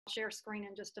share screen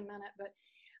in just a minute, but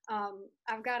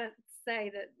I've got to say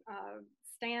that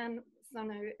Stan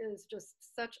Sonu is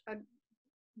just such a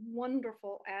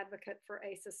wonderful advocate for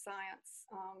ACES science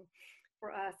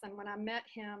for us. And when I met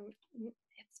him,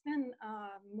 it's been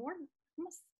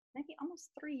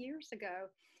almost 3 years ago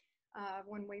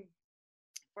when we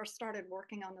first started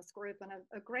working on this group. And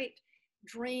a great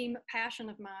passion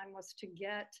of mine was to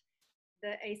get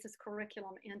the ACES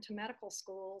curriculum into medical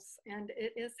schools, and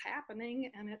it is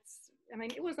happening. And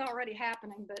it was already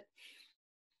happening, but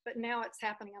now it's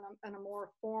happening in a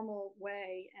more formal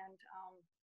way,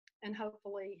 and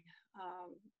hopefully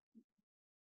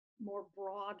more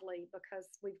broadly, because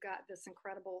we've got this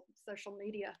incredible social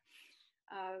media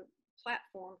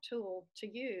platform tool to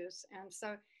use. And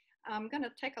so I'm going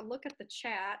to take a look at the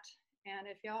chat, and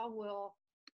if y'all will,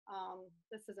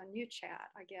 this is a new chat,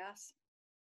 I guess.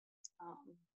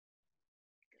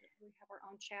 We have our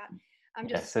own chat.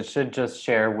 Yes, it should just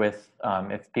share with,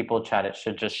 if people chat, it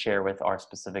should just share with our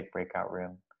specific breakout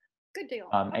room. Good deal.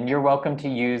 Okay. And you're welcome to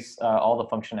use all the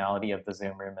functionality of the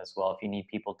Zoom room as well. If you need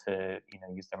people to,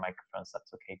 use their microphones,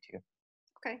 that's okay too.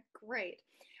 Okay, great.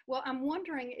 Well, I'm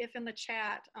wondering if in the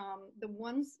chat,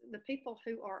 the people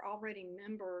who are already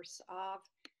members of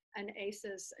an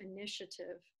ACES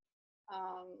initiative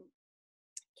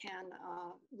can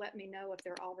let me know if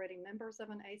they're already members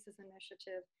of an ACES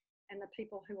initiative, and the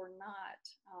people who are not,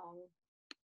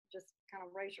 just kind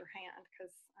of raise your hand,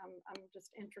 because I'm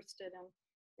just interested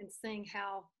in seeing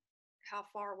how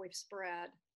far we've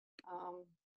spread.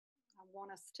 I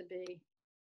want us to be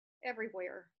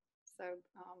everywhere. So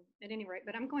at any rate,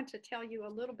 but I'm going to tell you a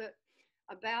little bit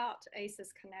about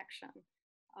ACES Connection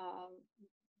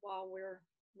while we're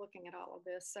looking at all of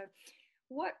this. So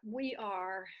what we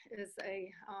are is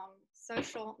a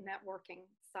social networking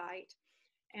site,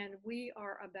 and we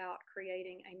are about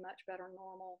creating a much better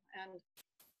normal. And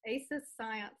ACES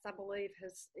science, I believe,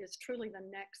 is truly the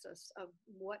nexus of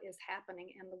what is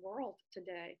happening in the world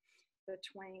today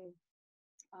between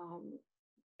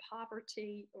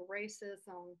poverty,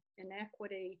 racism,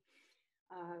 inequity,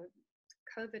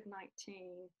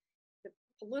 COVID-19, the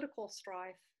political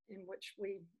strife in which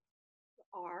we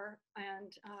are,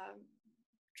 and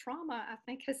trauma, I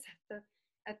think, is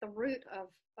at the root of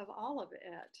all of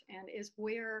it, and is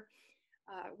where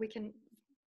we can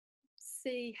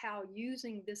see how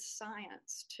using this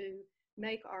science to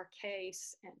make our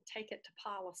case and take it to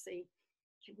policy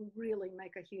can really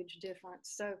make a huge difference.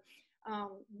 So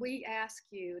we ask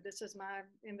you, this is my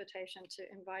invitation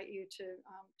to invite you to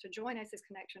join ACES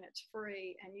Connection. It's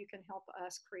free, and you can help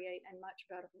us create a much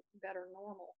better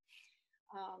normal.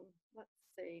 Let's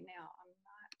see, now I'm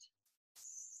not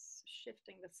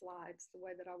shifting the slides the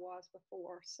way that I was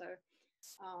before. So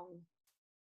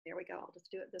there we go, I'll just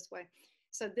do it this way.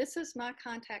 So this is my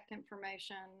contact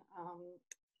information,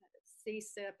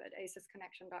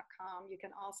 Sipp@acesconnection.com. You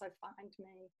can also find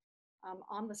me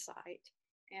on the site.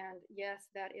 And yes,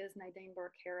 that is Nadine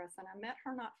Burke-Harris. And I met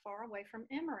her not far away from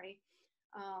Emory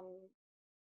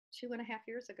 2.5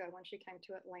 years ago when she came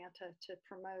to Atlanta to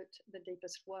promote The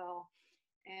Deepest Well.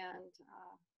 And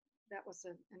that was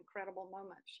an incredible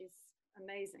moment. She's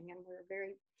amazing. And we're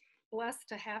very blessed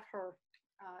to have her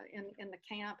in the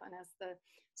camp and as the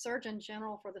Surgeon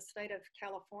General for the state of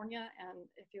California. And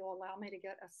if you'll allow me to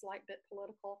get a slight bit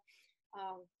political,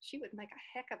 she would make a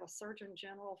heck of a Surgeon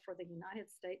General for the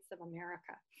United States of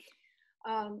America.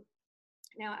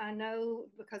 Now, I know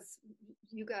because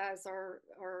you guys are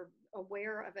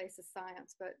aware of ACES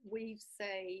science, but we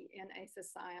say in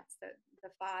ACES science that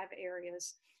the 5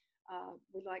 areas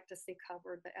we'd like to see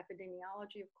covered: the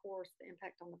epidemiology, of course, the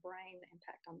impact on the brain, the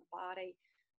impact on the body,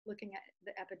 looking at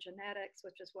the epigenetics,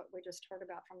 which is what we just heard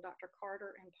about from Dr.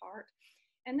 Carter in part,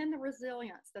 and then the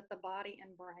resilience that the body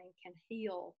and brain can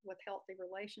heal with healthy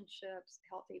relationships,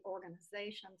 healthy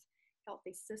organizations,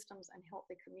 healthy systems, and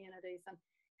healthy communities. And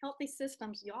healthy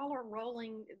systems, y'all are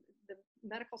rolling, the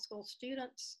medical school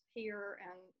students here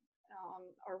and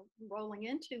are rolling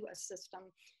into a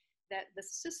system that the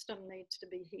system needs to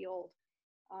be healed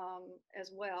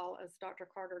as well, as Dr.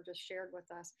 Carter just shared with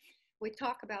us. We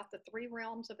talk about the 3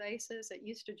 realms of ACEs. It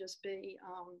used to just be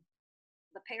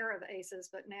the pair of ACEs,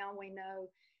 but now we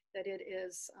know that it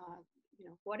is,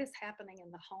 what is happening in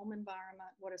the home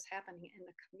environment, what is happening in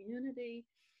the community,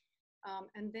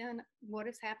 and then what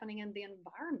is happening in the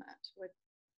environment with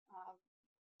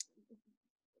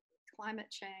climate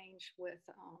change, with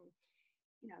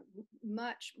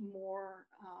much more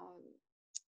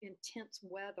intense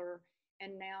weather,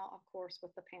 and now, of course,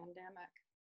 with the pandemic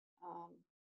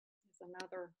is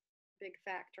another big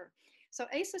factor. So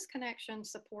ACES Connection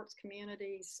supports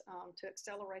communities to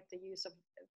accelerate the use of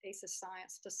ACES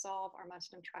science to solve our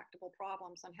most intractable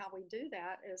problems. And how we do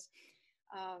that is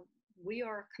we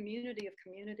are a community of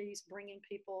communities bringing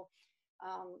people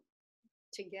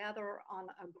together on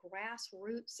a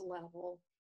grassroots level.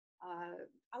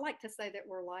 I like to say that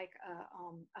we're like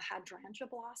a hydrangea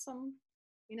blossom,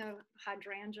 you know,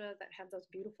 hydrangea that have those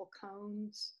beautiful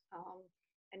cones,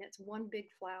 and it's one big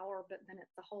flower, but then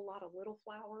it's a whole lot of little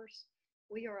flowers.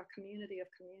 We are a community of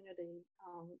community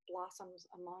blossoms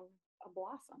among a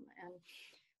blossom, and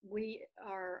we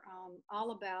are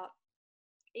all about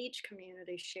each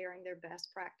community sharing their best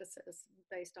practices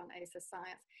based on ACES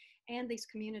science, and these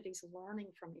communities learning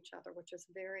from each other, which is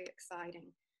very exciting.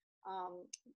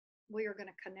 We are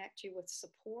going to connect you with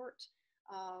support.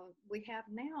 We have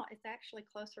now, it's actually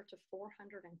closer to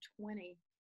 420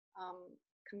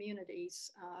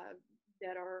 communities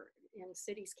that are in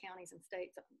cities, counties, and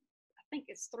states. I think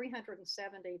it's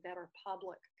 370 that are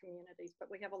public communities, but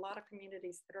we have a lot of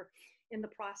communities that are in the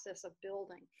process of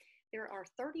building. There are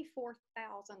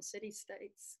 34,000 cities,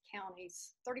 states,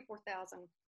 counties, 34,000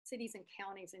 cities and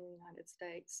counties in the United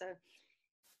States. So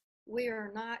we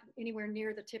are not anywhere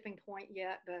near the tipping point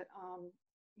yet, but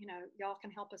you know, y'all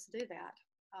can help us do that.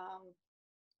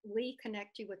 We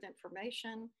connect you with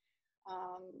information.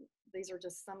 These are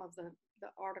just some of the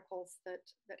articles that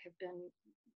have been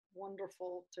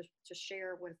wonderful to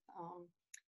share with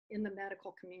in the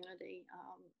medical community.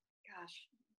 Gosh,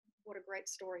 what a great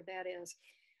story that is.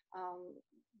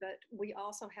 But we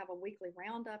also have a weekly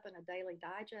roundup and a daily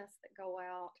digest that go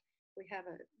out. We have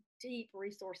a deep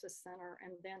resources center,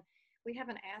 and then we have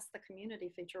an Ask the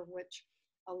Community feature, which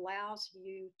allows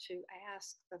you to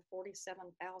ask the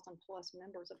 47,000 plus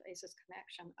members of ACES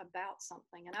Connection about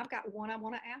something. And I've got one I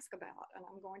want to ask about, and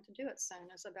I'm going to do it soon.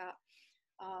 It's about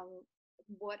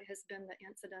what has been the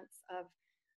incidence of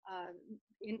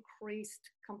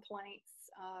increased complaints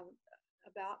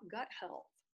about gut health,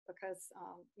 because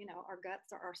you know, our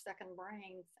guts are our second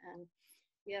brains, and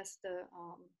yes, the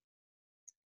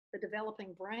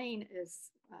developing brain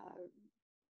is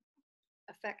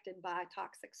affected by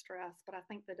toxic stress, but I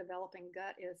think the developing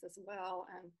gut is as well.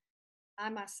 And I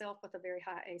myself, with a very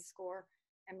high ACE score,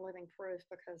 am living proof,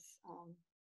 because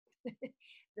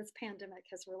this pandemic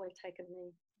has really taken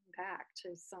me back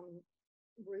to some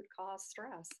root cause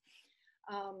stress.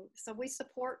 So we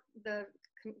support the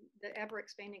ever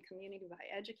expanding community by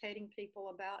educating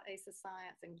people about ACES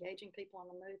science, engaging people in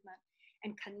the movement,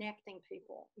 and connecting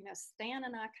people. You know, Stan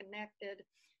and I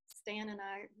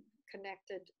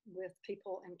connected with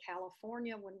people in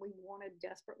California when we wanted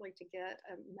desperately to get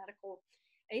a medical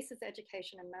ACES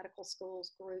education and medical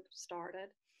schools group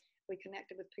started. We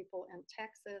connected with people in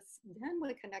Texas. Then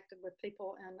we connected with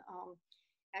people in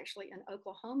actually in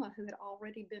Oklahoma who had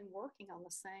already been working on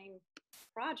the same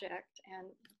project,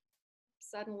 and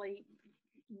suddenly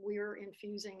we're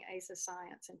infusing ACES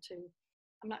science into,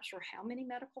 I'm not sure how many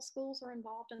medical schools are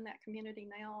involved in that community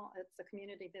now. It's a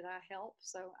community that I help,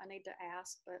 so I need to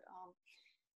ask,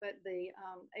 but the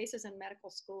ACES in medical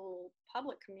school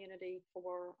public community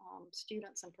for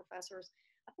students and professors,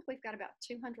 I think we've got about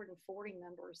 240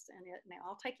 members in it now.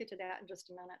 I'll take you to that in just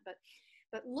a minute, but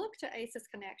look to ACES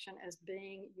Connection as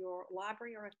being your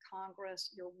Library of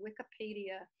Congress, your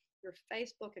Wikipedia, your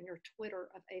Facebook, and your Twitter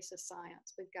of ACES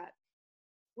science. We've got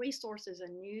resources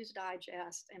and news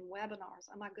digests and webinars.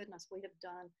 Oh my goodness, we have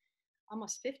done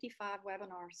almost 55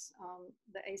 webinars,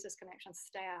 the ACES Connection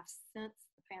staff, since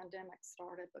the pandemic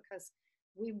started, because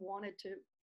we wanted to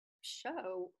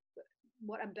show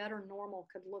what a better normal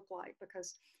could look like.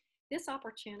 Because this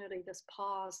opportunity, this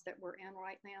pause that we're in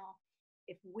right now,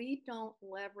 if we don't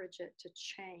leverage it to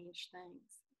change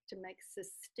things, to make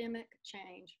systemic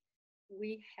change,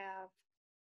 we have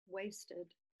wasted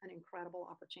an incredible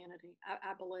opportunity,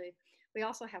 I believe. We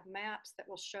also have maps that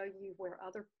will show you where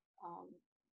other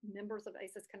members of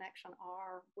ACES Connection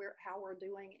are, how we're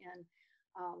doing in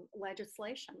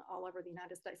legislation all over the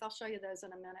United States. I'll show you those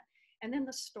in a minute. And then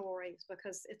the stories,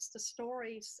 because it's the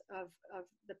stories of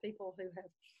the people who have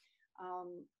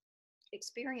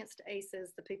experienced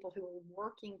ACEs, the people who are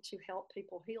working to help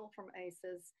people heal from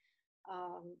ACEs,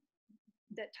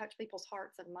 that touch people's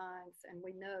hearts and minds. And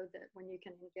we know that when you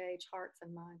can engage hearts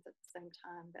and minds at the same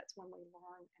time, that's when we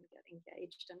learn and get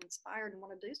engaged and inspired and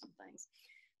want to do some things.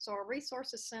 So our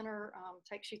Resources Center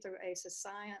takes you through ACES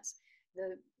science,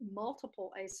 the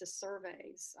multiple ACES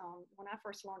surveys. When I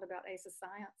first learned about ACES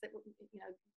science,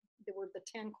 there were the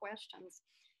 10 questions.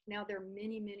 Now there are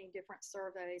many, many different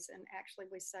surveys, and actually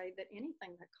we say that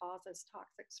anything that causes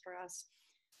toxic stress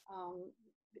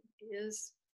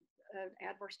is an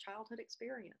adverse childhood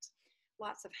experience.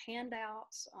 lots of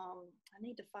handouts. I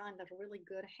need to find a really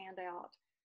good handout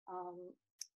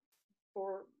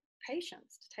for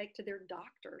patients to take to their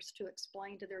doctors, to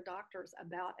explain to their doctors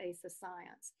about ACEs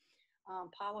science.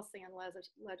 Policy and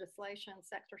legislation,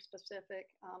 sector specific.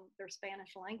 There's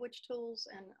Spanish language tools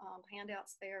and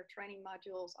handouts there, training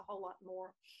modules, a whole lot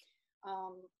more.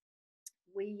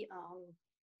 We,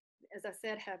 as I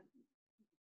said, have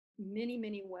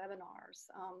many webinars.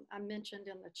 I mentioned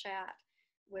in the chat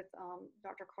with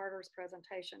Dr. Carter's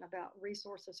presentation about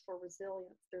resources for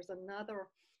resilience. There's another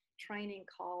training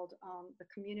called the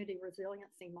Community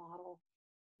Resiliency Model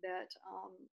that,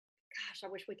 gosh,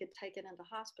 I wish we could take it into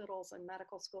hospitals and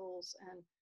medical schools and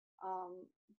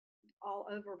all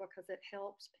over, because it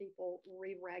helps people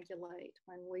re-regulate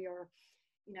when we are,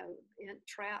 you know,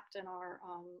 trapped in our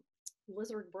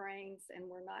lizard brains and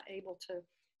we're not able to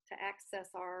access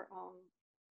our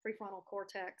prefrontal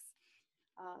cortex.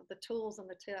 The tools and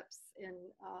the tips in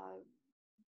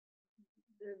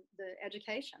the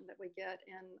education that we get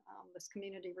in this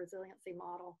community resiliency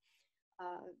model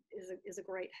is a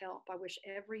great help. I wish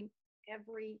every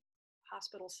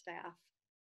hospital staff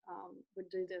would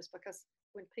do this, because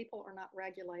when people are not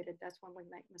regulated, that's when we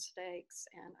make mistakes,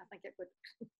 and I think it would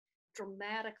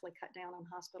dramatically cut down on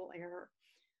hospital error.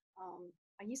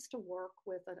 I used to work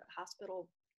with a hospital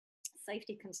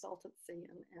safety consultancy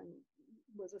and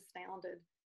was astounded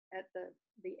at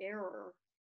the error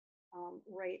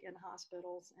rate in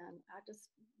hospitals, and I just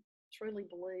truly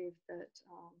believe that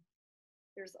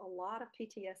there's a lot of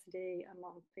PTSD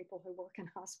among people who work in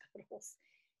hospitals,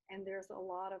 and there's a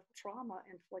lot of trauma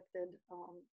inflicted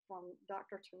from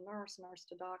doctor to nurse, nurse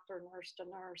to doctor, nurse to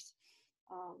nurse,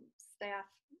 staff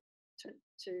to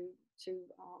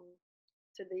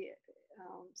the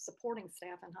supporting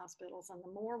staff in hospitals. And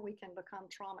the more we can become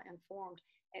trauma informed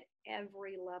at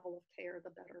every level of care, the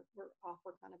better off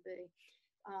we're going to be.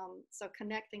 So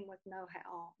connecting with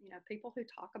know-how, you know, people who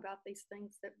talk about these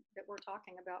things that we're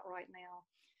talking about right now,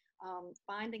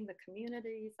 finding the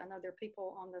communities. I know there are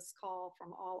people on this call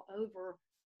from all over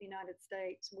the United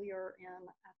States. We are in,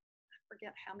 I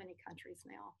forget how many countries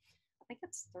now. I think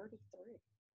it's 33.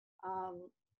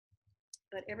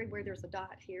 But everywhere there's a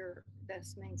dot here,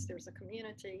 this means there's a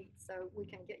community, so we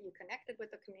can get you connected with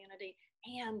the community,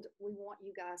 and we want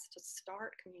you guys to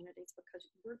start communities, because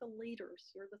you're the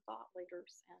leaders, you're the thought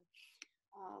leaders, and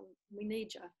we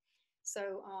need you.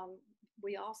 So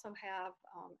we also have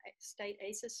state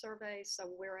ACEs surveys, so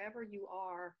wherever you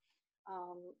are,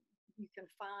 you can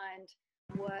find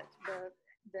what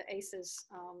the ACEs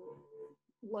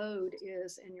load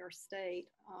is in your state.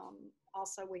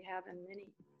 Also, we have in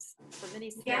for many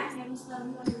states.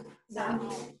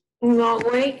 No,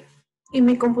 güey. Y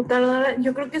mi computadora,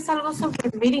 yo creo que es algo sobre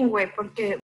el meeting, güey,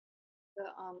 porque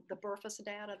the BRFIS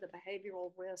data, the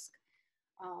behavioral risk,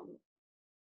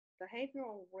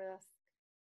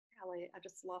 golly, I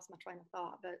just lost my train of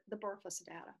thought, but the BRFIS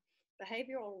data,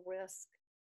 behavioral risk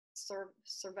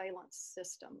surveillance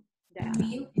system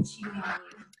data.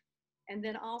 And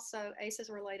then also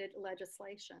ACEs-related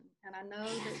legislation. And I know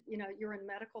that, you know, you're in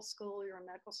medical school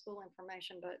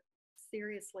information, but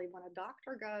seriously, when a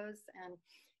doctor goes and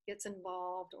gets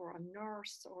involved, or a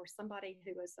nurse, or somebody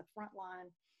who is a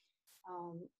frontline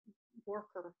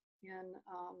worker in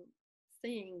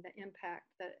seeing the impact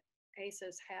that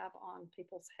ACEs have on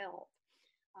people's health,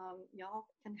 y'all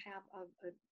can have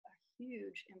a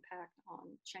huge impact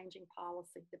on changing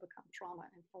policy to become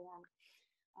trauma-informed.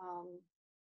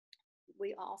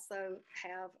 We also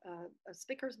have a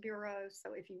speakers bureau.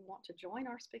 So if you want to join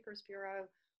our speakers bureau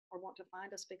or want to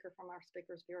find a speaker from our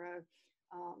speakers bureau,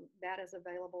 that is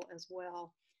available as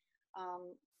well.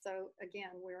 So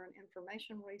again, we're an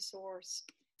information resource.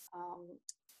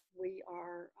 We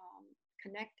are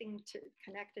connected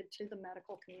to the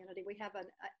medical community. We have an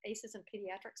ACEs and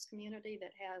pediatrics community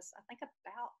that has, I think,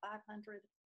 about 500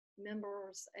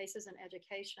 members. ACEs in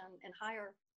education and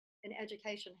higher in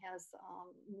education has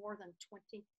more than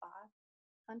 2,500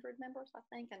 members, I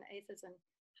think, and ACEs in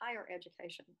higher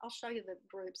education. I'll show you the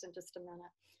groups in just a minute.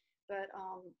 But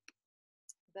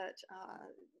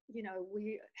you know,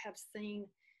 we have seen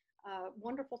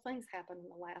wonderful things happen in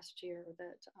the last year.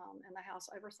 That in the House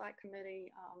Oversight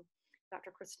Committee,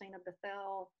 Dr. Christina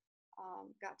Bethel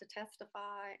got to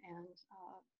testify and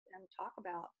talk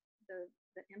about the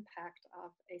impact of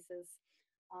ACEs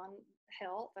on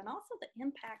health, and also the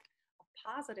impact of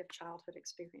positive childhood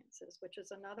experiences, which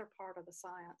is another part of the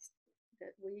science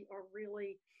that we are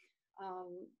really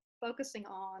focusing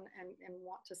on and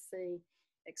want to see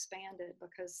expanded,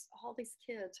 because all these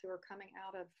kids who are coming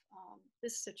out of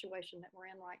this situation that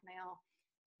we're in right now,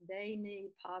 they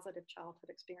need positive childhood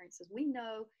experiences. We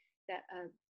know that a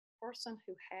person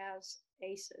who has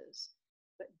ACEs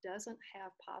but doesn't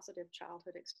have positive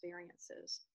childhood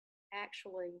experiences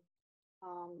actually,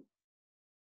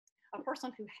 a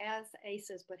person who has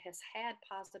ACEs but has had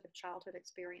positive childhood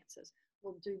experiences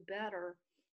will do better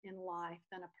in life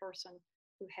than a person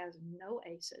who has no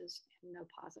ACEs and no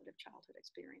positive childhood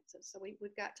experiences. So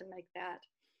we've got to make that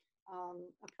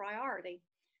a priority.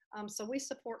 So we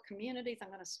support communities. I'm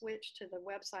going to switch to the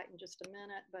website in just a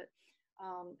minute, but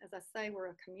as I say, we're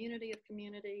a community of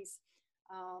communities.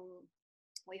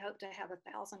 We hope to have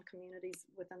 1,000 communities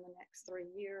within the next 3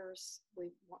 years.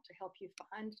 We want to help you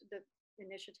find the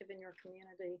initiative in your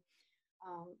community.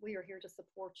 We are here to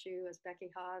support you, as Becky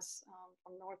Haas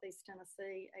from Northeast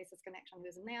Tennessee, ACES Connection, who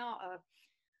is now a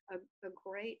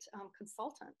great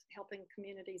consultant helping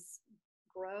communities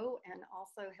grow and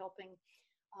also helping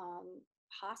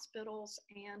hospitals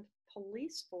and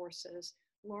police forces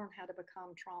learn how to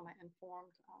become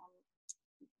trauma-informed.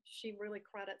 She really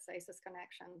credits ACES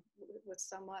Connection with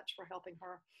so much for helping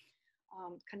her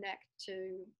connect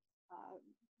to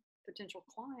potential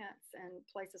clients and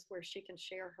places where she can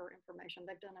share her information.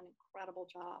 They've done an incredible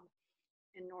job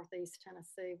in Northeast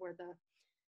Tennessee, where the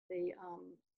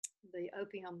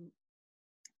opium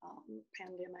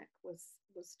pandemic was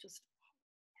just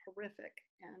horrific,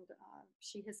 and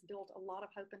she has built a lot of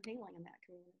hope and healing in that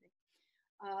community.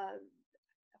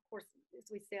 Of course, as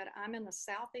we said, I'm in the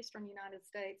southeastern United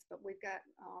States, but we've got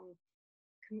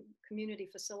community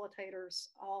facilitators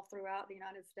all throughout the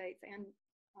United States, and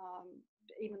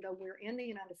even though we're in the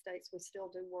United States, we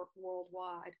still do work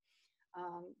worldwide.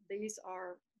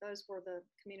 Those were the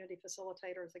community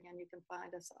facilitators. Again, you can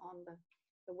find us on the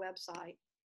website.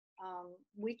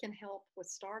 We can help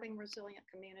with starting resilient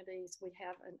communities. We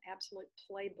have an absolute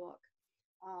playbook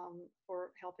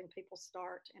for helping people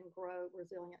start and grow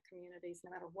resilient communities.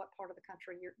 No matter what part of the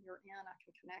country you're in, I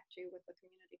can connect you with a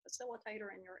community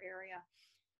facilitator in your area,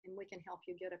 and we can help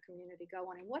you get a community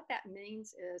going. And what that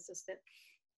means is that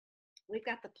we've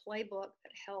got the playbook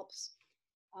that helps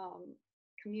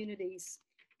communities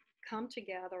come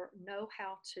together, know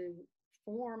how to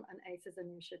form an ACES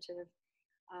initiative,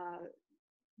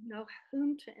 know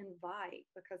whom to invite,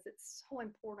 because it's so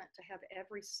important to have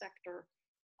every sector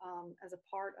as a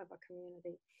part of a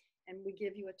community. And we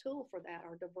give you a tool for that,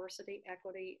 our diversity,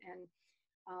 equity, and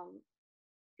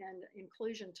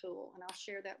inclusion tool. And I'll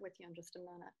share that with you in just a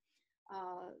minute,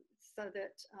 so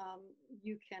that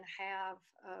you can have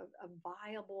a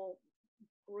viable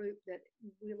group that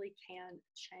really can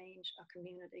change a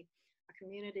community. A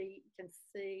community can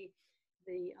see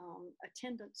the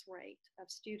attendance rate of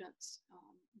students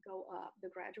go up, the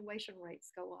graduation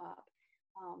rates go up,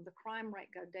 the crime rate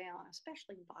go down,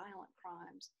 especially violent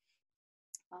crimes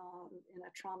in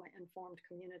a trauma-informed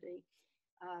community.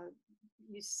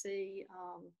 You see,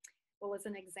 well, as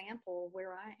an example,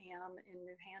 where I am in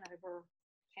New Hanover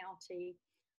County,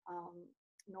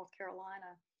 North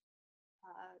Carolina,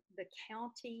 the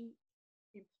county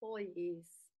employees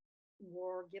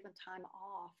were given time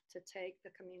off to take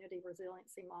the community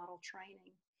resiliency model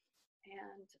training.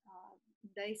 And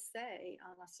they say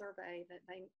on a survey that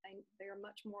they are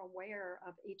much more aware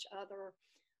of each other.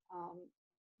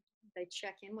 They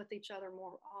check in with each other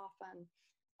more often.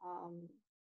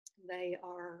 They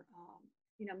are,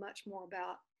 much more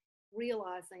about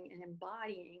realizing and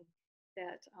embodying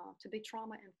that to be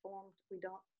trauma-informed, we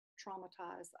don't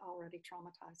traumatize already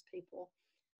traumatized people.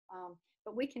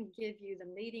 But we can give you the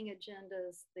meeting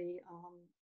agendas, the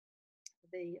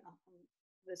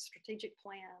strategic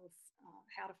plans,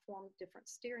 how to form different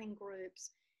steering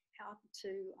groups, how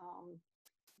to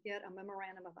get a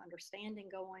memorandum of understanding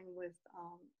going with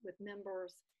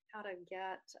members, how to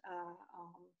get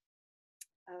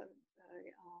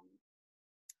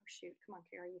shoot, come on,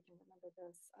 Carey, you can remember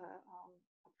this,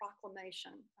 a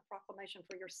proclamation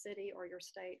for your city or your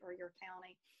state or your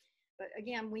county. But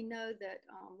again, we know that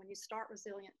when you start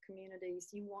resilient communities,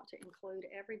 you want to include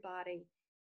everybody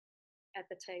at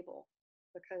the table,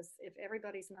 because if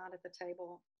everybody's not at the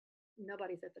table,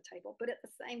 nobody's at the table. But at the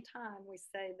same time, we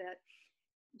say that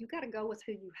you got to go with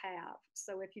who you have.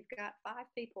 So if you've got 5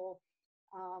 people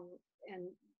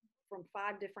and from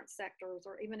 5 different sectors,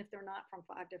 or even if they're not from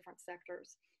 5 different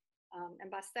sectors,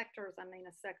 and by sectors, I mean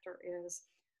a sector is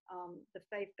the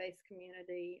faith-based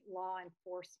community, law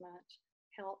enforcement,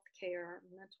 healthcare,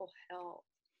 mental health,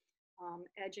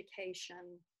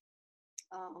 education,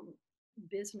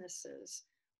 businesses,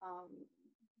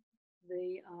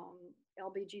 the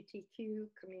LGBTQ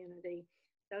community.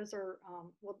 Those are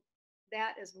well,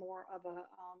 that is more of a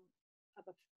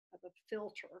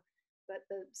filter. But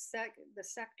the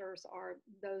sectors are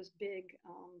those big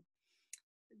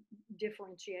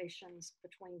differentiations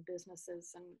between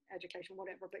businesses and education,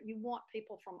 whatever, but you want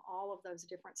people from all of those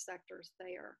different sectors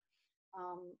there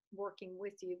working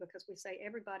with you, because we say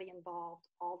everybody involved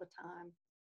all the time,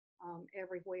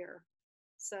 everywhere.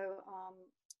 So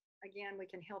again, we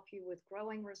can help you with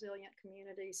growing resilient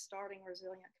communities, starting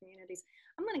resilient communities.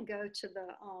 I'm going to go to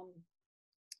the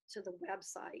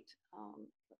website.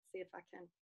 Let's see if I can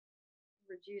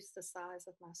reduce the size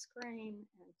of my screen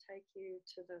and take you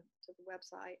to the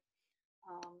website.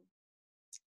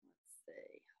 Let's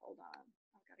see, hold on.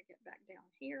 I've got to get back down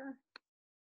here.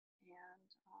 And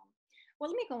well,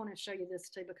 let me go on and show you this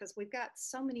too, because we've got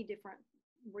so many different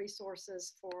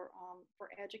resources for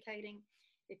educating.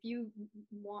 If you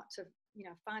want to,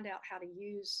 find out how to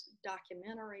use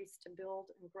documentaries to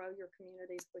build and grow your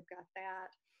communities, we've got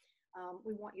that.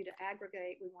 We want you to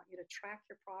aggregate. We want you to track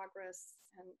your progress.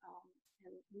 And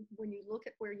when you look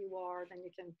at where you are, then you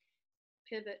can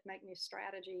pivot, make new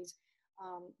strategies.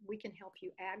 We can help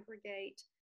you aggregate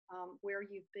where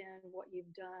you've been, what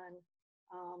you've done.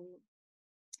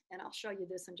 And I'll show you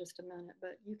this in just a minute,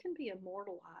 but you can be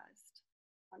immortalized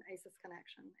on ACES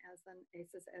Connection as an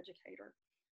ACES educator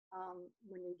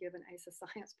when you give an ACES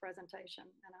Science presentation,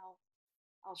 and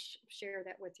I'll share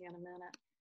that with you in a minute.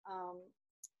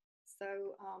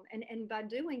 And by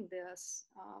doing this,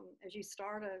 as you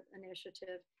start an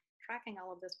initiative, tracking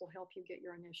all of this will help you get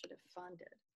your initiative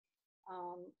funded.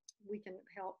 We can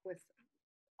help with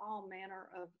all manner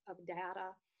of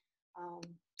data. I'll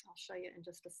show you in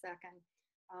just a second.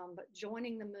 But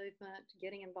joining the movement,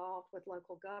 getting involved with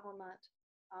local government,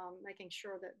 making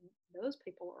sure that those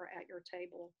people are at your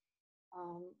table,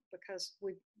 because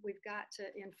we've got to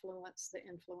influence the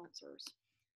influencers.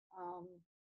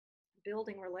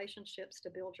 Building relationships to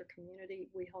build your community,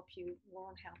 we help you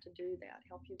learn how to do that,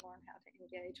 help you learn how to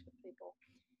engage with people.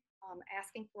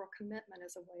 Asking for a commitment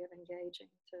is a way of engaging,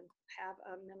 to have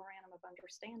a memorandum of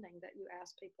understanding that you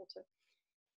ask people to,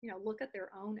 look at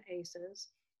their own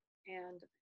ACEs and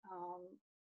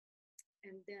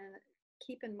then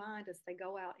keep in mind as they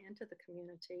go out into the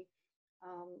community,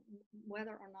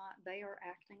 whether or not they are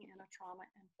acting in a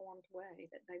trauma-informed way,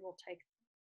 that they will take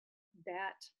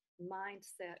that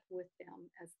mindset with them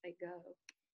as they go.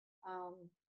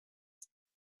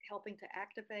 Helping to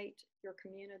activate your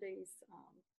communities,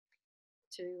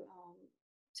 to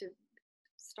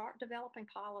start developing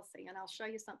policy. And I'll show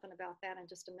you something about that in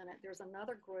just a minute. There's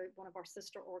another group, one of our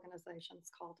sister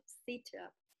organizations called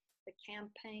Sipp, the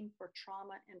Campaign for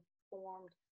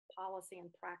Trauma-Informed Policy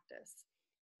and Practice,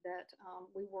 that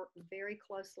we work very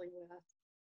closely with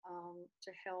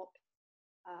to help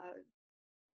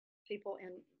people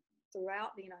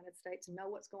throughout the United States know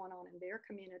what's going on in their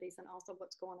communities, and also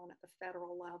what's going on at the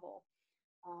federal level,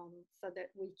 so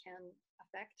that we can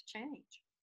affect change.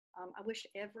 I wish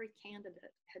every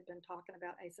candidate had been talking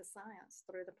about ACES Science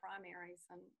through the primaries,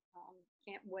 and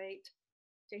can't wait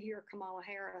to hear Kamala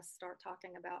Harris start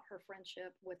talking about her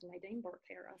friendship with Nadine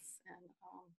Burke-Harris, and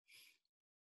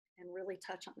really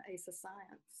touch on ACES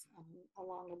Science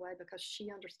along the way, because she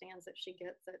understands it, she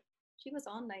gets it. She was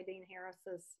on Nadine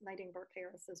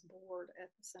Burke-Harris's board at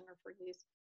the Center for Youth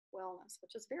Wellness,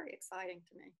 which is very exciting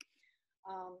to me.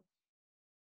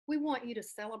 We want you to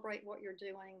celebrate what you're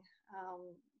doing.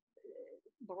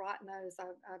 Barat knows I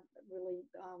really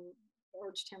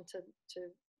urged him to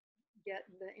get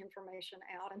the information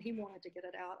out, and he wanted to get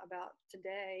it out about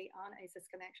today on ACES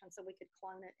Connection, so we could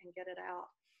clone it and get it out,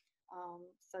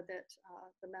 so that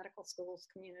the medical schools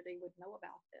community would know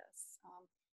about this.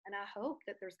 And I hope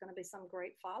that there's going to be some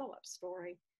great follow-up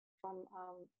story from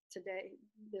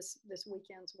this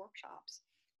weekend's workshops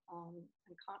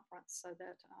and conference, so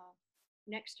that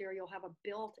next year you'll have a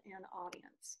built-in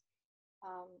audience.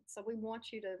 So we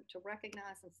want you to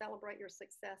recognize and celebrate your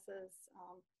successes,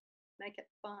 make it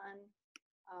fun,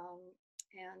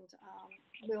 and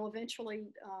we'll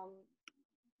eventually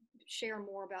share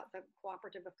more about the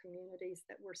cooperative of communities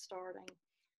that we're starting,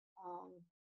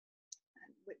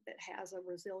 that has a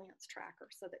resilience tracker,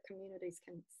 so that communities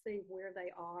can see where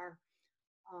they are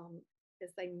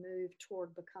as they move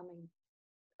toward becoming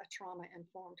a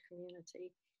trauma-informed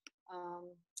community.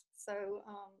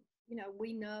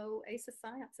 We know ACES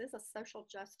Science is a social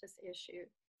justice issue.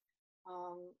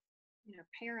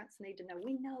 Parents need to know.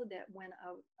 We know that when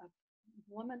a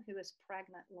woman who is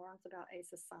pregnant learns about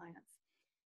ACES Science,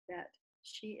 that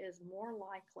she is more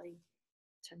likely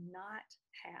to not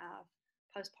have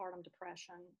postpartum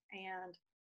depression, and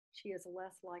she is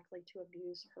less likely to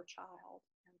abuse her child.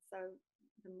 And so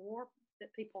the more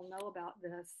that people know about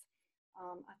this,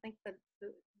 I think that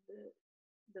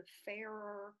the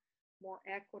fairer, more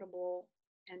equitable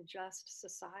and just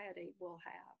society we'll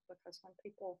have. Because when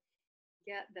people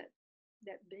get that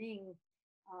being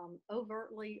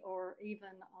overtly or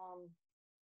even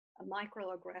a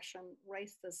microaggression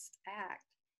racist act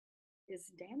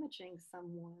is damaging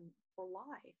someone for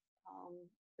life,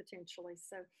 potentially.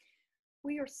 So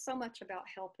we are so much about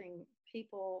helping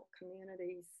people,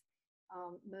 communities,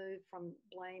 move from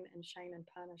blame and shame and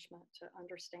punishment to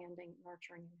understanding,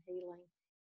 nurturing, and healing.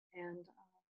 And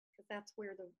because that's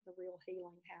where the real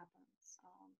healing happens.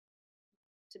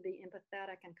 To be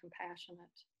empathetic and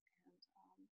compassionate,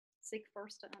 and seek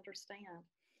first to understand.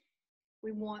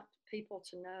 We want people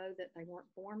to know that they weren't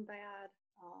born bad,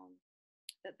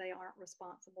 that they aren't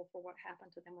responsible for what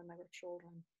happened to them when they were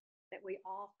children, that we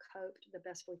all coped the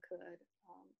best we could.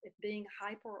 If being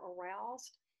hyper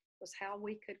aroused was how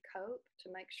we could cope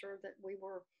to make sure that we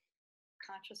were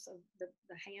conscious of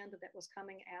the hand that was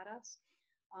coming at us,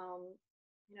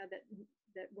 you know,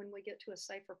 that when we get to a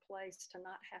safer place to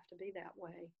not have to be that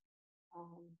way,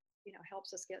 you know,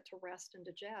 helps us get to rest and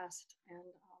digest and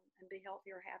be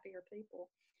healthier, happier people.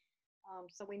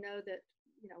 So we know that,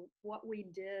 you know, what we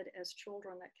did as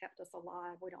children that kept us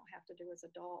alive, we don't have to do as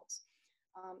adults,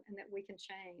 and that we can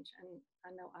change. And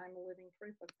I know I'm a living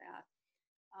proof of that.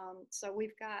 So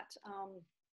we've got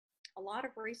a lot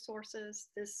of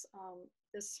resources. This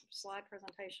slide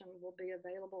presentation will be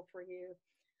available for you.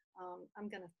 I'm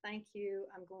going to thank you.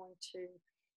 I'm going to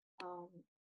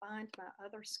find my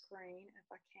other screen if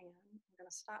I can. I'm going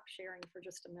to stop sharing for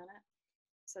just a minute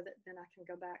so that then I can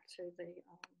go back to the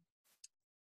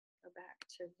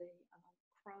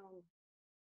Chrome.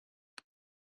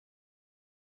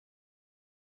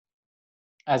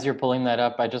 As you're pulling that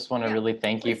up, I just want to really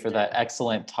thank you for do. that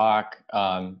excellent talk.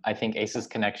 I think ACES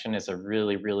Connection is a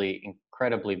really, really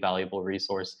incredibly valuable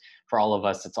resource for all of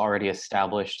us. It's already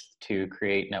established to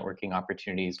create networking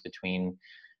opportunities between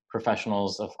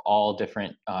professionals of all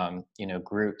different you know,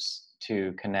 groups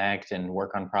to connect and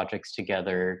work on projects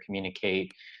together,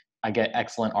 communicate. I get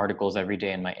excellent articles every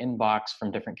day in my inbox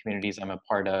from different communities I'm a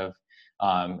part of.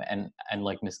 And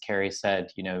like Ms. Carey said,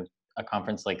 you know, a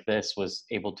conference like this was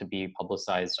able to be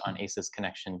publicized on ACES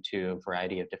Connection to a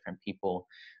variety of different people,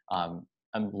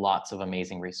 and lots of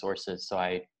amazing resources. So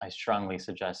I strongly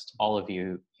suggest all of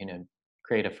you, you know,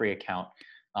 create a free account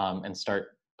and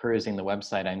start perusing the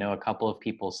website. I know a couple of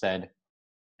people said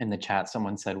in the chat,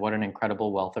 someone said, what an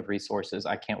incredible wealth of resources.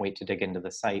 I can't wait to dig into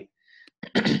the site.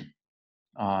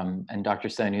 And Dr.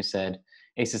 Sonu said,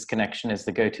 ACES Connection is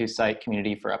the go-to site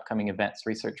community for upcoming events,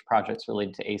 research projects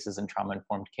related to ACEs and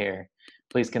trauma-informed care.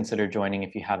 Please consider joining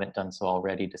if you haven't done so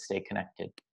already to stay connected.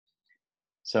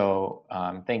 So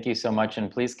thank you so much,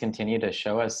 and please continue to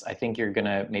show us. I think you're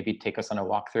gonna maybe take us on a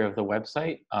walkthrough of the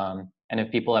website. And if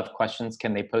people have questions,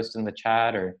 can they post in the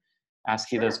chat or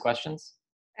ask you those questions?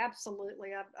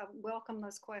 Absolutely, I welcome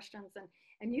those questions,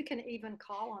 and you can even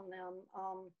call on them,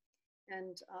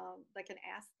 and they can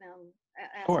ask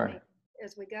me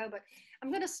as we go. But I'm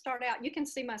going to start out. You can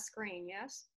see my screen,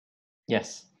 yes?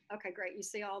 Yes. Okay, great. You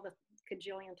see all the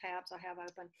cajillion tabs I have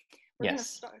open. We're going to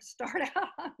start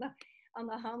out on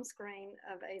the home screen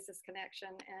of ACES Connection,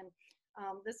 and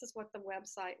this is what the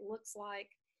website looks like.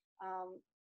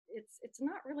 It's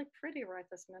not really pretty right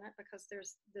this minute because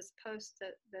there's this post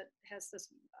that has this,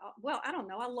 well, I don't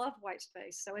know, I love white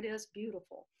space, so it is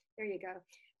beautiful. There you go.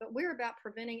 But we're about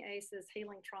preventing ACEs,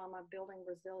 healing trauma, building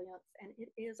resilience, and it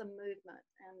is a movement.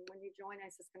 And when you join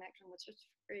ACES Connection, which is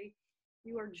free,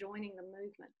 you are joining the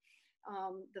movement.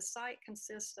 The site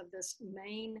consists of this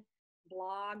main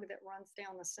blog that runs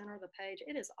down the center of the page.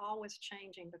 It is always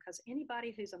changing because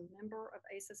anybody who's a member of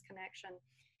ACES Connection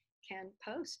can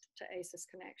post to ACES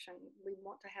Connection. We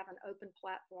want to have an open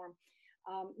platform.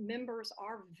 Members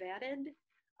are vetted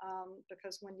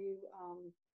because when you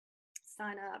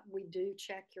sign up, we do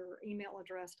check your email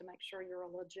address to make sure you're a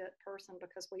legit person,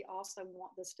 because we also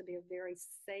want this to be a very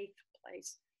safe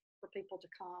place for people to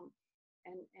come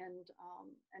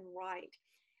and write,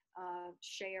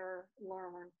 share,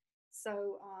 learn.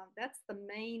 So that's the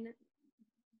main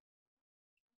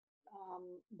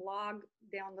blog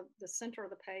down the center of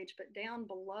the page, but down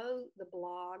below the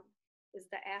blog is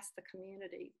the Ask the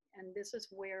Community. And this is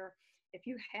where, if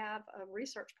you have a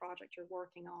research project you're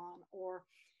working on, or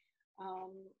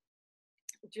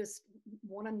just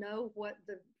want to know what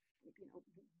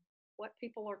what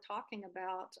people are talking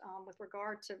about with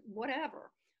regard to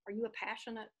whatever. Are you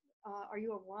are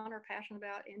you a runner passionate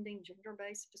about ending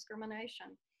gender-based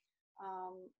discrimination?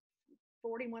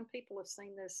 41 people have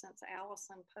seen this since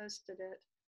Allison posted it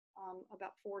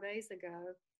about 4 days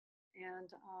ago. And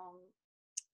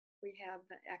we have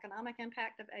the economic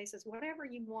impact of ACEs, whatever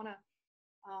you want to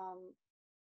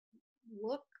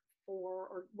look for,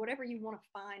 or whatever you want to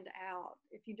find out,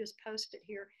 if you just post it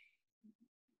here,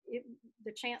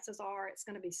 the chances are it's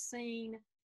going to be seen.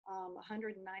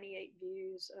 198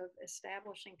 views of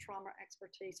establishing trauma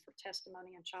expertise for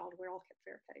testimony in child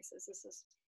welfare cases. This is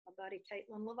my buddy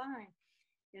Caitlin Levine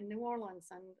in New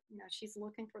Orleans, and she's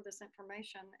looking for this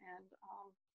information, and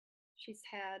she's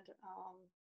had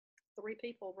 3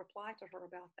 people reply to her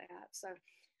about that. So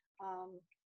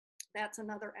that's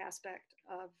another aspect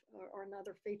of, or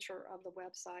another feature of the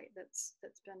website that's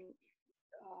been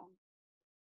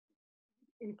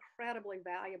incredibly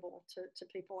valuable to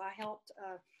people. I helped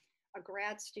a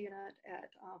grad student at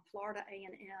Florida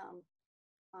A&M.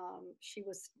 She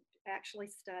was actually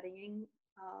studying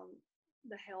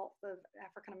the health of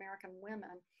African American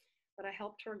women, but I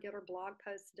helped her get her blog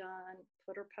posts done,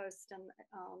 put her posts in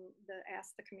the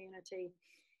Ask the Community.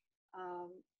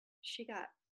 She got,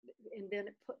 and then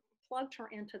it plugged her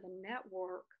into the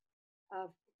network of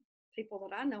people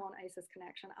that I know on ACES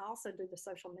Connection. I also do the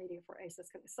social media for ACES,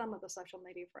 some of the social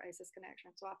media for ACES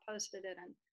Connection. So I posted it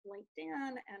on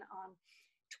LinkedIn and on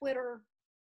Twitter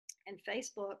and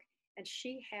Facebook, and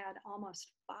she had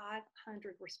almost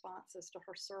 500 responses to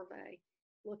her survey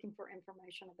looking for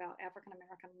information about African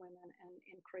American women and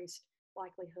increased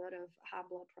likelihood of high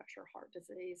blood pressure, heart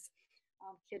disease,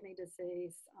 kidney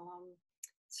disease,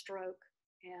 stroke,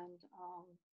 and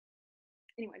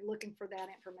anyway, looking for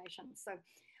that information. So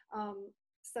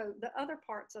so the other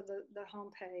parts of the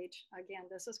homepage, again,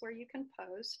 this is where you can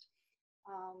post.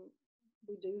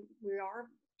 We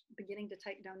are beginning to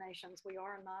take donations. We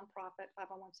are a nonprofit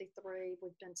 501c3.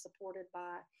 We've been supported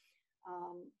by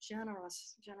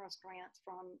generous grants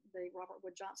from the Robert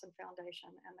Wood Johnson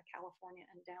Foundation and the California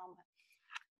Endowment.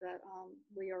 But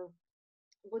we are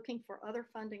looking for other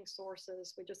funding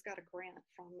sources. We just got a grant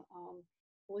from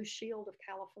Blue Shield of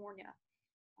California,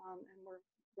 and we're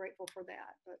grateful for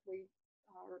that. But we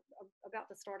are about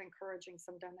to start encouraging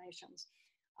some donations.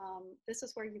 This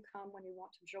is where you come when you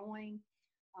want to join.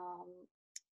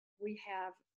 We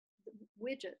have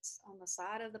widgets on the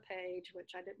side of the page,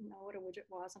 which I didn't know what a widget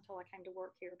was until I came to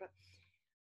work here. But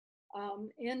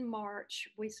in March,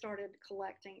 we started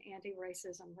collecting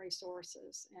anti-racism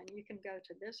resources, and you can go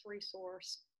to this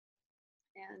resource,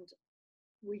 and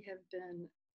we have been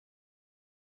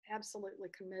absolutely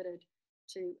committed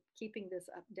to keeping this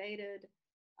updated.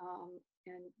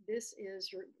 And this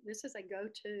is a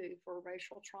go-to for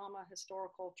racial trauma,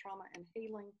 historical trauma, and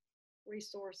healing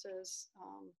resources.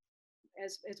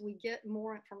 As we get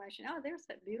more information, there's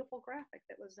that beautiful graphic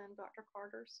that was in Dr.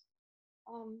 Carter's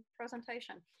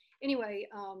presentation. Anyway,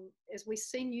 as we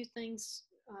see new things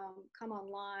come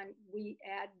online, we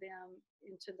add them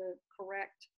into the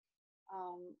correct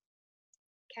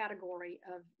category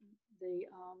of the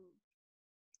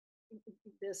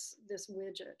this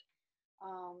widget.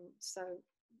 So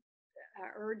I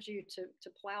urge you to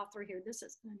plow through here. This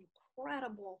is an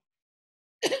incredible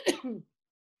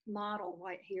model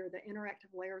right here, the interactive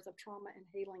layers of trauma and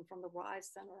healing from the Rise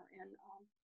Center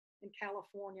in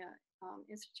California.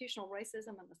 Institutional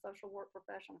racism and the social work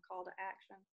profession, a call to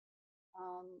action.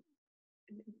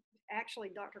 Actually,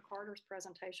 Dr. Carter's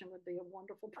presentation would be a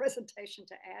wonderful presentation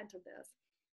to add to this.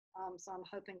 So I'm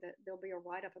hoping that there'll be a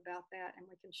write-up about that and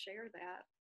we can share that.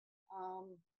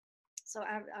 So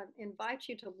I invite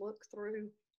you to look through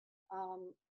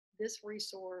this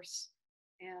resource,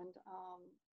 and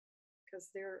because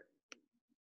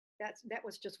that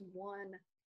was just one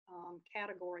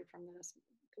category from this: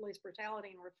 police brutality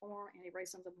and reform,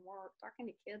 anti-racism work, talking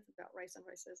to kids about race and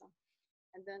racism,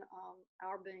 and then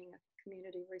our being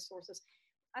community resources.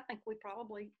 I think we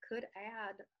probably could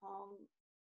add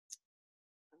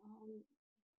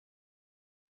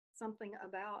something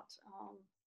about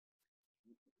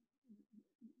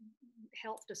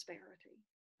health disparity.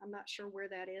 I'm not sure where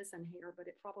that is in here, but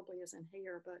it probably is in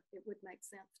here. But it would make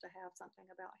sense to have something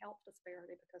about health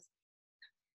disparity, because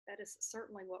that is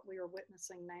certainly what we are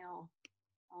witnessing now,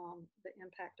 the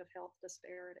impact of health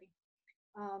disparity.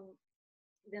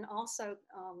 Then also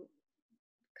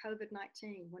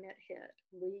COVID-19, when it hit,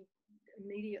 we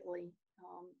immediately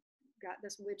got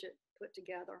this widget put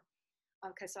together.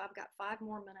 Okay, so I've got 5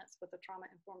 more minutes with the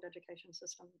trauma-informed education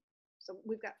system. So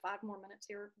we've got 5 more minutes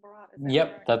here, Bharat. Yep,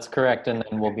 correct? that's correct. And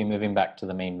then we'll be moving back to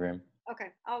the main room. Okay,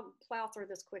 I'll plow through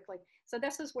this quickly. So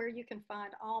this is where you can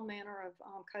find all manner of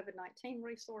COVID-19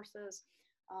 resources.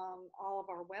 All of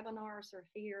our webinars are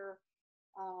here.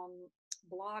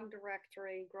 Blog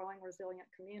directory, growing resilient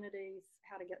communities,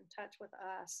 how to get in touch with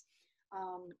us.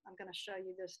 I'm going to show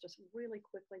you this just really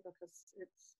quickly because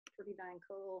it's pretty dang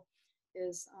cool.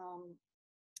 Is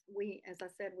we, as I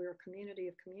said, we're a community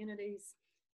of communities.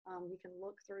 You can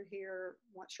look through here.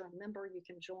 Once you're a member, you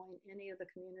can join any of the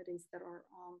communities that are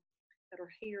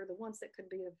here. The ones that could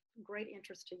be of great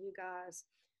interest to you guys,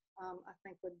 I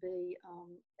think, would be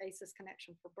ACES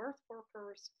Connection for Birth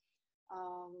Workers,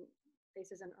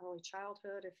 ACES in Early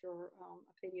Childhood if you're a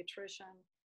pediatrician.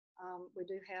 We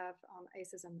do have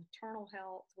ACES in Maternal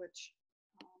Health, which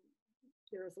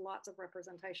there's lots of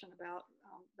representation about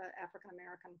the African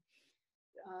American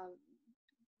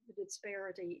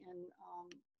disparity in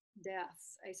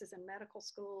deaths. ACES in medical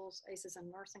schools, ACES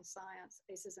in nursing science,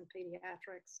 ACES in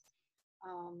pediatrics.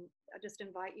 I just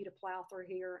invite you to plow through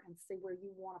here and see where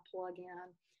you want to plug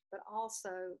in, but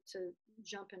also to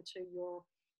jump into your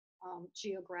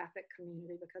geographic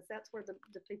community, because that's where the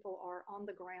people are on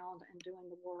the ground and doing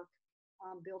the work,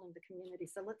 building the community.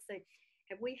 So let's see,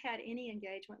 have we had any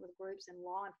engagement with groups in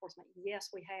law enforcement? Yes,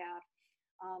 we have.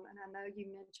 And I know you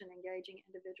mentioned engaging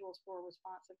individuals for a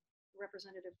responsive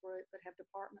representative group, but have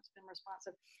departments been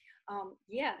responsive?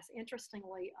 Yes,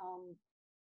 interestingly,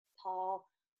 Paul,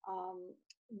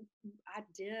 I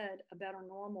did a Better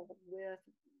Normal with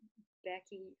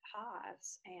Becky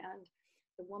Hives, and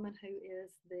the woman who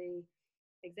is the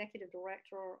executive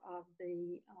director of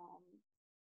the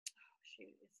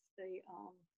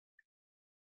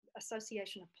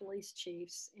Association of Police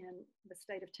Chiefs in the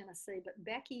state of Tennessee. But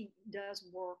Becky does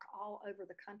work all over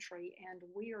the country, and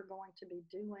we are going to be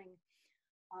doing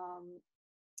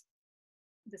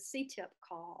the CTIP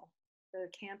call, the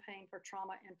Campaign for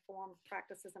Trauma-Informed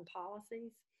Practices and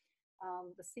Policies.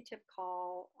 The CTIP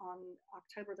call on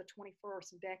October the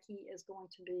 21st, Becky is going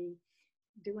to be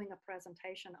doing a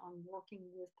presentation on working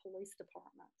with police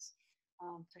departments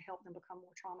to help them become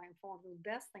more trauma-informed. And the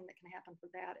best thing that can happen for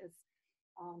that is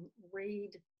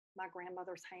read My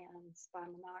Grandmother's Hands by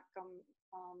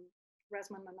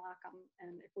Resmond Menachem.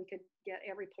 And if we could get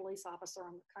every police officer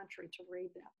in the country to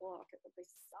read that book, it would be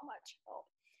so much help.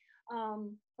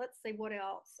 Let's see what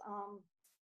else.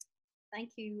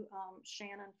 Thank you,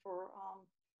 Shannon, for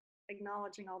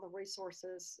acknowledging all the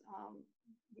resources.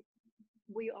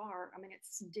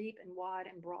 It's deep and wide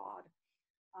and broad.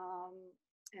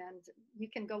 And you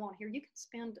can go on here. You could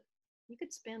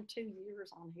spend 2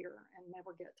 years on here and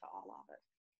never get to all of it.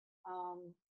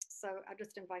 So I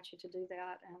just invite you to do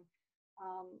that. And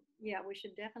yeah, we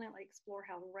should definitely explore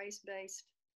how race-based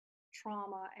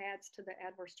trauma adds to the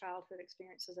adverse childhood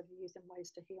experiences of youth and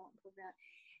ways to heal and prevent.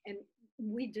 And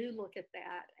we do look at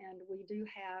that, and we do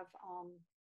have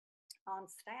on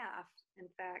staff, in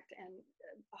fact, and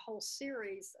a whole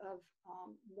series of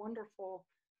wonderful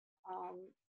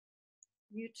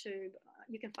YouTube.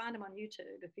 You can find them on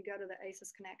YouTube. If you go to the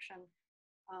ACES Connection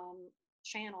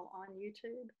channel on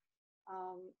YouTube,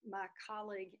 my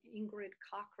colleague Ingrid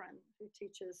Cochran, who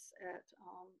teaches at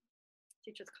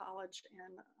college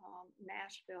in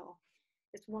Nashville,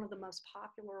 it's one of the most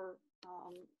popular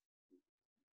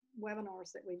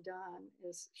webinars that we've done.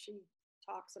 Is she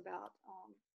talks about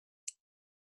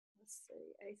let's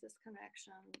see, ACES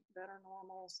Connection, Better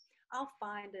Normals. I'll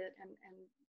find it and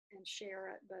share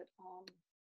it, but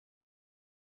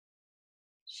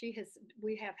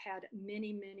we have had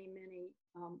many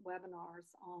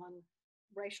webinars on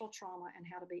racial trauma and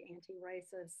how to be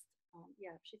anti-racist.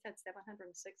 Yeah, she's had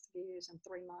 706 views in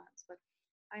 3 months, but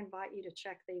I invite you to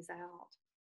check these out.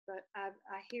 But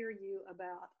I hear you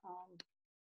about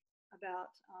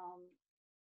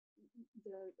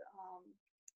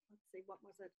let's see, what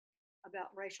was it,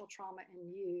 about racial trauma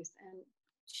in youth. And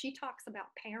she talks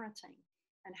about parenting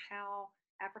and how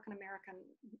African American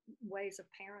ways of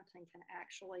parenting can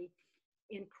actually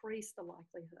increase the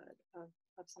likelihood of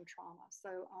some trauma.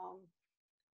 So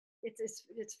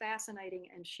it's fascinating,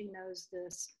 and she knows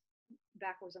this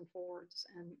backwards and forwards,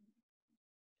 and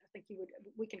I think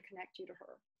we can connect you to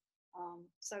her.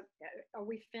 So are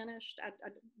we finished? I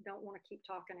don't want to keep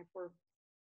talking if we're...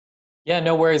 Yeah,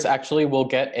 no worries. Actually, we'll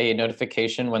get a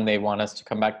notification when they want us to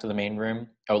come back to the main room.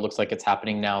 Oh, it looks like it's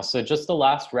happening now. So just the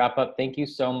last wrap up. Thank you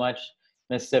so much,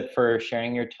 Ms. Sipp, for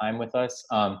sharing your time with us.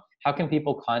 How can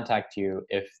people contact you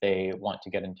if they want to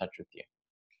get in touch with you?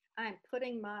 I'm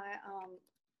putting my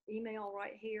email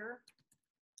right here.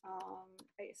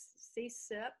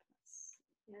 Sipp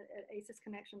at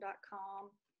acesconnection.com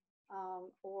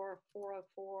or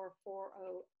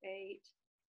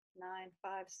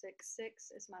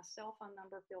 404-408-9566 is my cell phone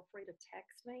number. Feel free to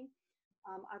text me.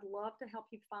 I'd love to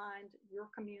help you find your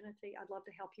community. I'd love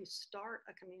to help you start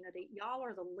a community. Y'all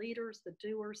are the leaders, the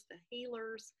doers, the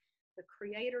healers, the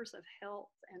creators of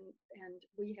health, and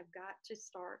we have got to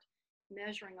start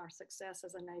measuring our success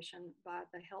as a nation by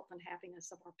the health and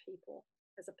happiness of our people,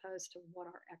 as opposed to what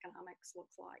our economics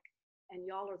looks like. and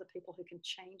y'all are the people who can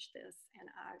change this. And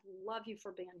I love you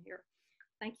for being here.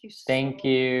 Thank you so Thank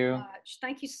you. much.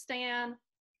 Thank you, Stan.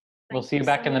 We'll see you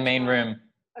back in the main room.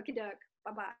 Okie doke.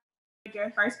 Bye-bye.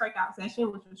 Your first breakout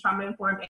session, which was trauma-informed